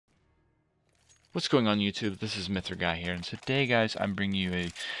What's going on YouTube? This is Mythr Guy here, and today guys I'm bringing you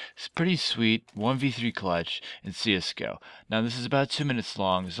a pretty sweet 1v3 clutch in CSGO. Now this is about 2 minutes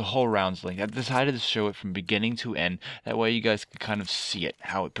long, it's a whole rounds length. I've decided to show it from beginning to end, that way you guys can kind of see it,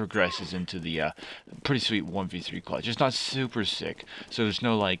 how it progresses into the pretty sweet 1v3 clutch. It's not super sick, so there's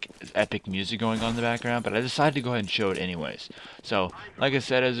no like epic music going on in the background, but I decided to go ahead and show it anyways. So like I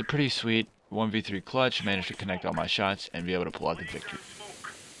said, it was a pretty sweet 1v3 clutch, managed to connect all my shots and be able to pull out the victory.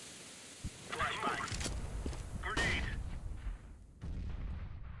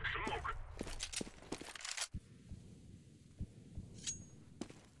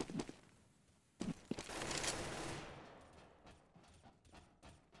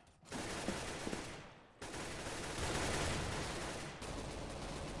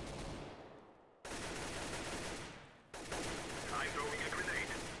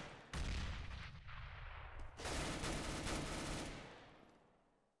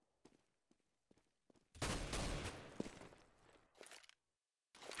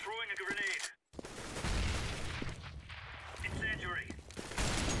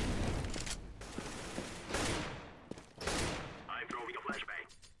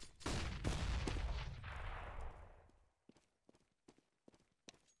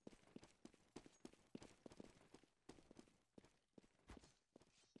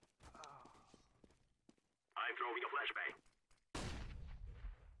 I'm throwing a flashbang.